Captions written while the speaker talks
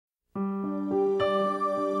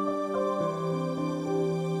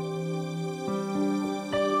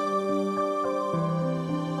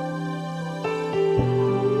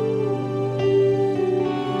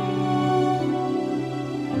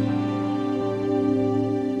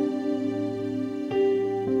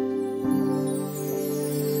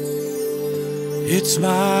It's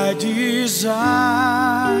my desire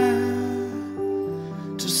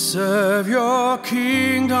to serve your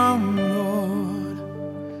kingdom, Lord,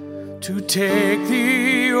 to take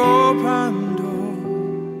the open door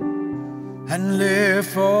and live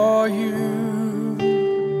for you.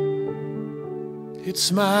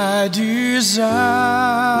 It's my desire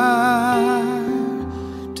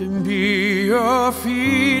to be your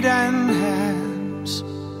feet and hands,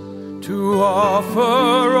 to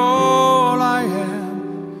offer all I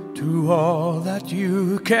am, to all that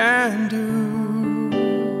you can do.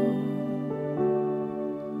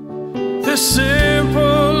 The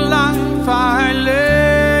simple life I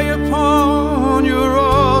lay upon your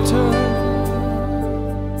altar,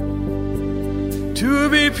 to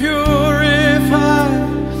be purified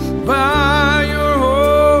by your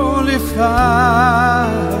holy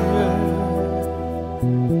fire.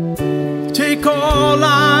 Take all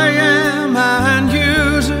I am and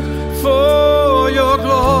use it for your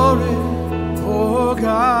glory, oh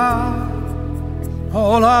God.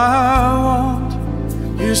 All I want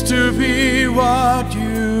is to be what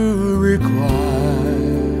you require.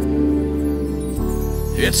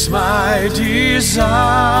 It's my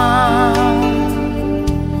desire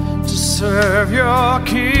to serve your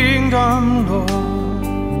kingdom,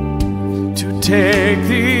 Lord, to take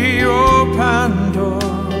the open door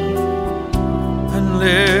and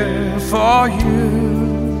live for you.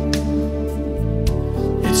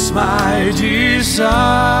 It's my desire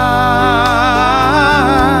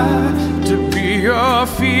to be your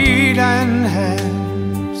feet and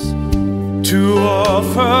hands, to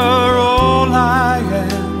offer all I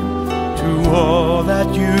am, to all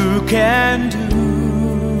that you can do.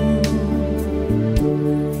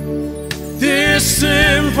 This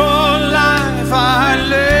simple life I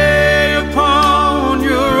lay upon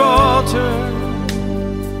your altar,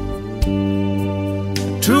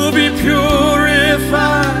 to be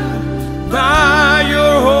purified by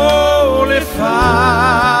your holy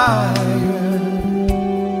fire.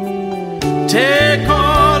 Take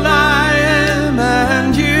all I am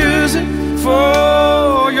and use it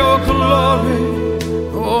for your glory,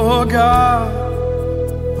 oh God.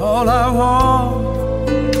 All I want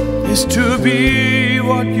is to be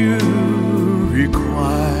what you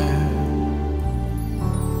require.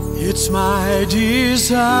 It's my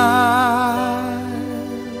desire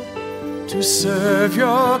to serve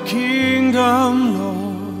your kingdom,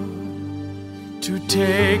 Lord, to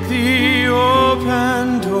take the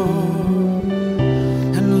open door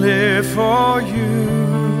and live for you.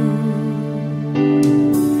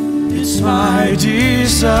 It's my desire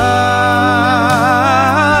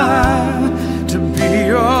to be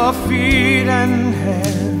your feet and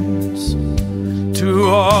hands, to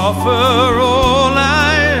offer all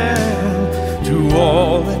I am, to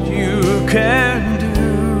all that you can do.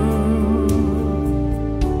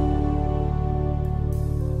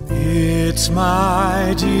 It's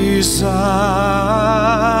my desire,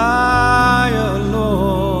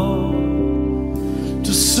 Lord,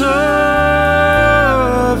 to serve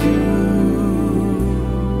you,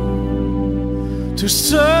 to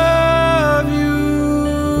serve